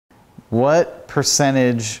what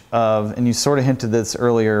percentage of, and you sort of hinted this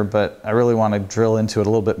earlier, but I really want to drill into it a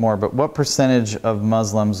little bit more, but what percentage of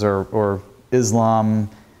Muslims or Islam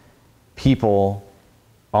people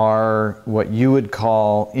are what you would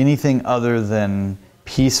call anything other than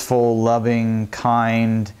peaceful, loving,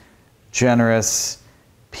 kind, generous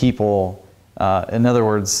people? In other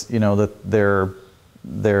words, you know, that they're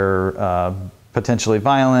potentially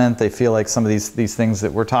violent. They feel like some of these things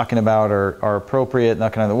that we're talking about are appropriate.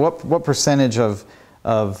 That kind of. What percentage of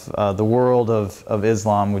the world of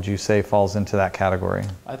Islam would you say falls into that category?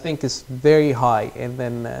 I think it's very high. And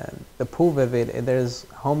then the proof of it, there's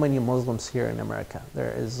how many Muslims here in America?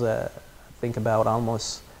 There is, I think, about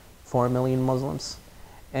almost 4 million Muslims.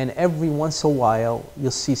 And every once in a while,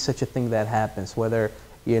 you'll see such a thing that happens. Whether,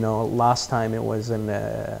 you know, last time it was in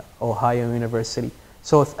Ohio University.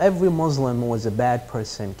 So if every Muslim was a bad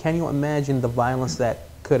person, can you imagine the violence that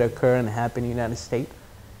could occur and happen in the United States?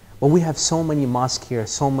 Well, we have so many mosques here,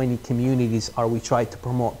 so many communities we try to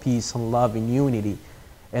promote peace and love and unity.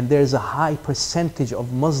 And there's a high percentage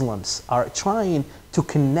of Muslims are trying to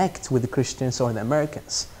connect with the Christians or the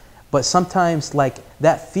Americans. But sometimes, like,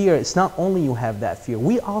 that fear, it's not only you have that fear,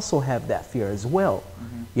 we also have that fear as well.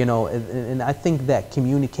 Mm-hmm. You know, and I think that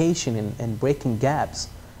communication and breaking gaps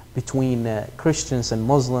between Christians and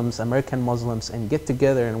Muslims, American Muslims, and get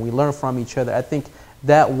together and we learn from each other, I think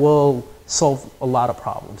that will solve a lot of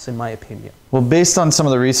problems, in my opinion. Well, based on some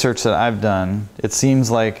of the research that I've done, it seems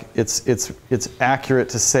like it's accurate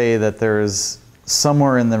to say that there's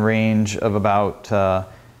somewhere in the range of about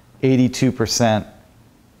 82%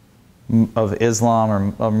 of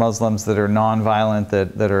Islam or Muslims that are nonviolent,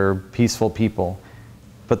 that are peaceful people.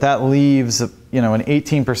 But that leaves, you know, an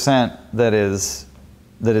 18% that is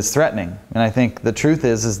threatening. And I think the truth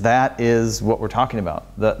is that is what we're talking about.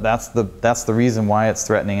 That's the reason why it's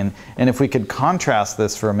threatening. And if we could contrast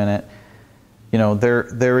this for a minute, you know,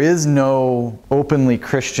 there is no openly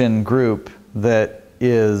Christian group that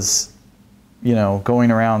is, you know,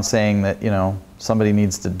 going around saying that, you know, somebody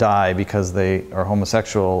needs to die because they are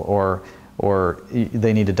homosexual or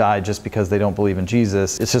they need to die just because they don't believe in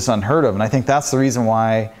Jesus. It's just unheard of. And I think that's the reason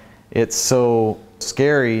why it's so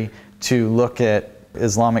scary to look at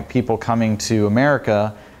Islamic people coming to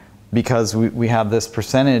America, because we have this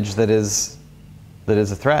percentage that is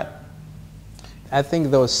a threat. I think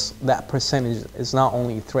that percentage is not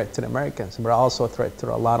only a threat to the Americans, but also a threat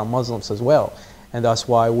to a lot of Muslims as well. And that's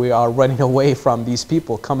why we are running away from these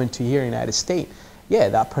people coming to here in the United States. Yeah,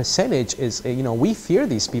 that percentage is, you know, we fear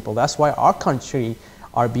these people. That's why our country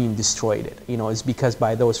are being destroyed. You know, it's because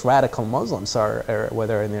by those radical Muslims,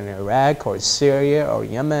 whether in Iraq or Syria or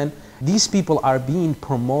Yemen, these people are being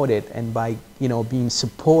promoted and by, you know, being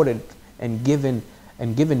supported and given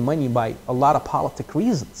money by a lot of politic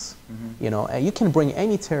reasons. Mm-hmm. You know, and you can bring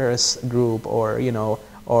any terrorist group or, you know,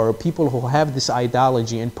 or people who have this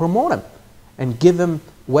ideology and promote them and give them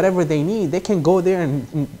whatever they need. They can go there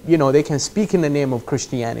and, you know, they can speak in the name of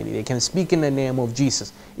Christianity. They can speak in the name of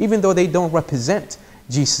Jesus, even though they don't represent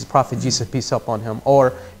Jesus, Prophet Jesus, peace upon him,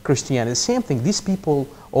 or Christianity. The same thing. These people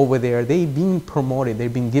over there, they've been promoted.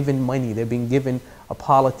 They've been given money. They've been given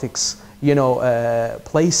politics, you know,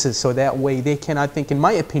 places, so that way they can, I think, in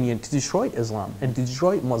my opinion, to destroy Islam and to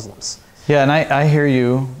destroy Muslims. Yeah, and I hear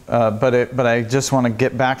you, but I just want to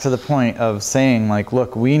get back to the point of saying, like,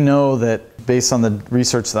 look, we know that based on the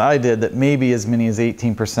research that I did, that maybe as many as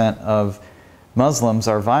 18% of Muslims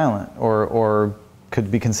are violent or could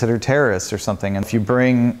be considered terrorists or something. And if you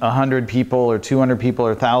bring 100 people or 200 people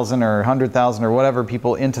or 1,000 or 100,000 or whatever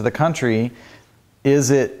people into the country, is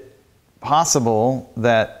it possible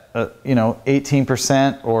that, you know,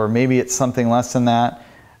 18% or maybe it's something less than that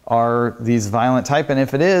are these violent type? And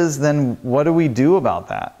if it is, then what do we do about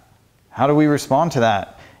that? How do we respond to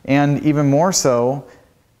that? And even more so,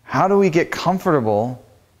 how do we get comfortable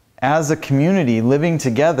as a community living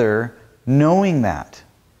together knowing that?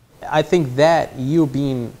 I think that you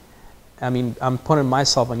being, I mean, I'm putting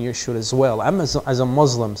myself on your shoe as well. I'm as a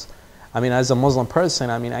Muslim, I mean, as a Muslim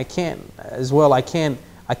person, I mean, I can't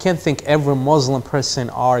think every Muslim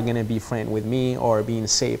person are going to be friend with me or being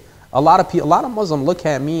safe. A lot of Muslims look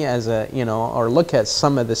at me as a, you know, or look at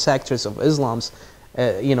some of the sectors of Islam's,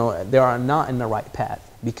 you know, they are not in the right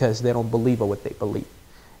path because they don't believe in what they believe.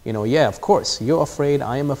 You know, yeah, of course, you're afraid,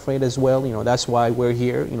 I am afraid as well. You know, that's why we're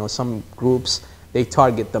here. You know, some groups, they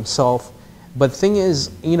target themselves. But the thing is,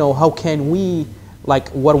 you know, how can we, like,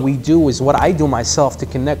 what we do is, what I do myself to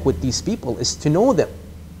connect with these people is to know them.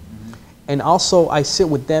 Mm-hmm. And also I sit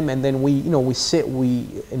with them and then we, you know, we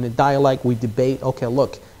in a dialogue, we debate, okay,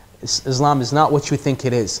 look, Islam is not what you think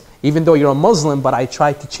it is. Even though you're a Muslim, but I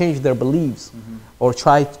try to change their beliefs or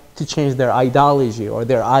try to change their ideology or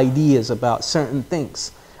their ideas about certain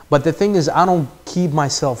things. But the thing is, I don't keep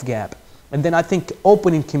myself gap. And then I think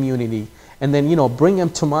opening community and then, bring them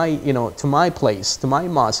to my, to my place, to my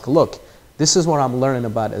mosque. Look, this is what I'm learning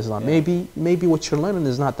about Islam. Yeah. Maybe what you're learning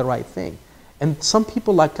is not the right thing. And some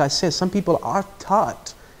people, like I said, some people are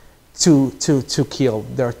taught to kill.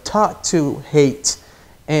 They're taught to hate.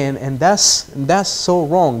 And that's so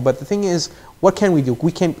wrong. But the thing is, what can we do?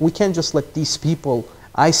 We can't just let these people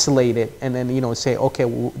isolate it and then, say, okay,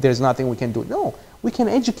 well, there's nothing we can do. No, we can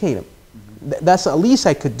educate them. That's at least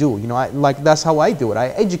I could do. That's how I do it. I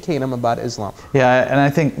educate them about Islam. Yeah, and I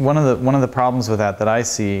think one of the problems with that I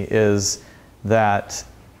see is that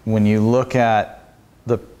when you look at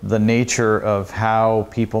the nature of how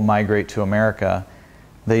people migrate to America,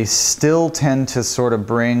 they still tend to sort of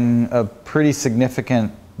bring a pretty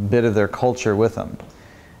significant bit of their culture with them.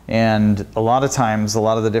 And a lot of times, a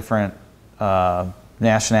lot of the different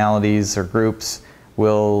nationalities or groups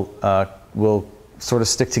will sort of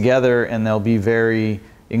stick together, and they'll be very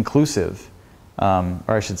inclusive, or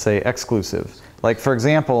I should say exclusive. Like, for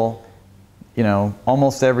example,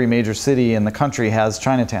 almost every major city in the country has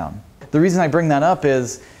Chinatown. The reason I bring that up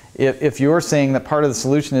is if you're saying that part of the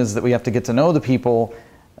solution is that we have to get to know the people,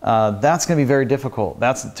 that's going to be very difficult.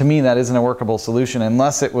 To me, that isn't a workable solution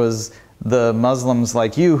unless it was the Muslims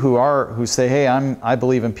like you who say, hey, I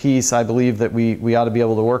believe in peace. I believe that we ought to be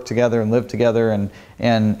able to work together and live together,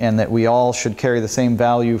 and that we all should carry the same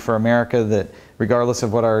value for America, that regardless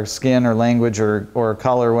of what our skin or language or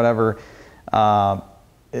color or whatever,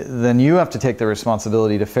 then you have to take the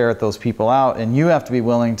responsibility to ferret those people out, and you have to be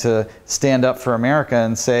willing to stand up for America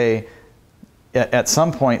and say, at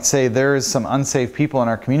some point, say there's some unsafe people in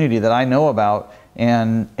our community that I know about,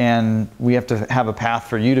 and we have to have a path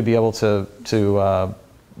for you to be able to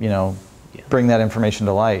bring that information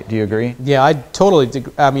to light. Do you agree? Yeah, I totally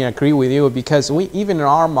agree with you, because even in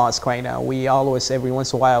our mosque right now, we always, every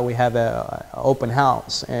once in a while, we have an open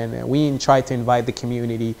house, and we try to invite the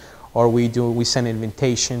community, or we send an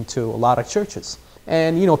invitation to a lot of churches.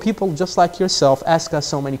 And people just like yourself ask us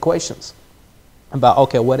so many questions about,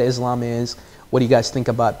 okay, what Islam is, what do you guys think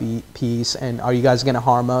about peace, and are you guys going to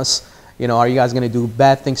harm us? Are you guys going to do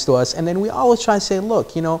bad things to us? And then we always try to say,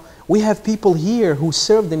 look, we have people here who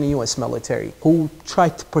served in the U.S. military, who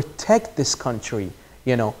tried to protect this country,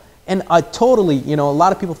 And I totally, a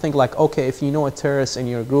lot of people think like, okay, if you know a terrorist in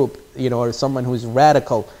your group, or someone who's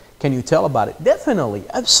radical, can you tell about it? Definitely,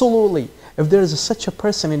 absolutely. If there's such a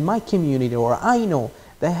person in my community, or I know,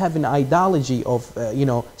 they have an ideology of,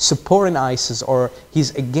 supporting ISIS, or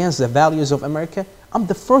he's against the values of America, I'm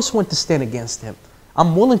the first one to stand against him.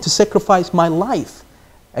 I'm willing to sacrifice my life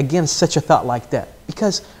against such a thought like that.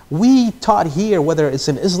 Because we taught here, whether it's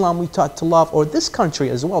in Islam, we taught to love, or this country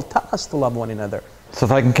as well taught us to love one another. So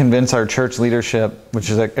if I can convince our church leadership, which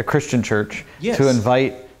is a Christian church, yes, to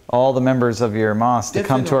invite all the members of your mosque to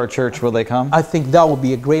come to our church, will they come? I think that would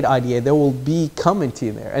be a great idea. They will be coming to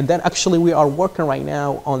you there. And then actually we are working right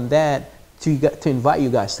now on that to invite you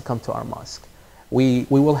guys to come to our mosque. We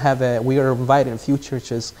are inviting a few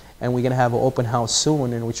churches, and we're going to have an open house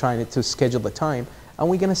soon, and we're trying to schedule the time, and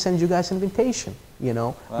we're going to send you guys an invitation,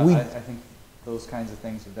 Well, I think those kinds of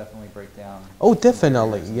things would definitely break down. Oh,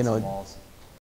 definitely, walls.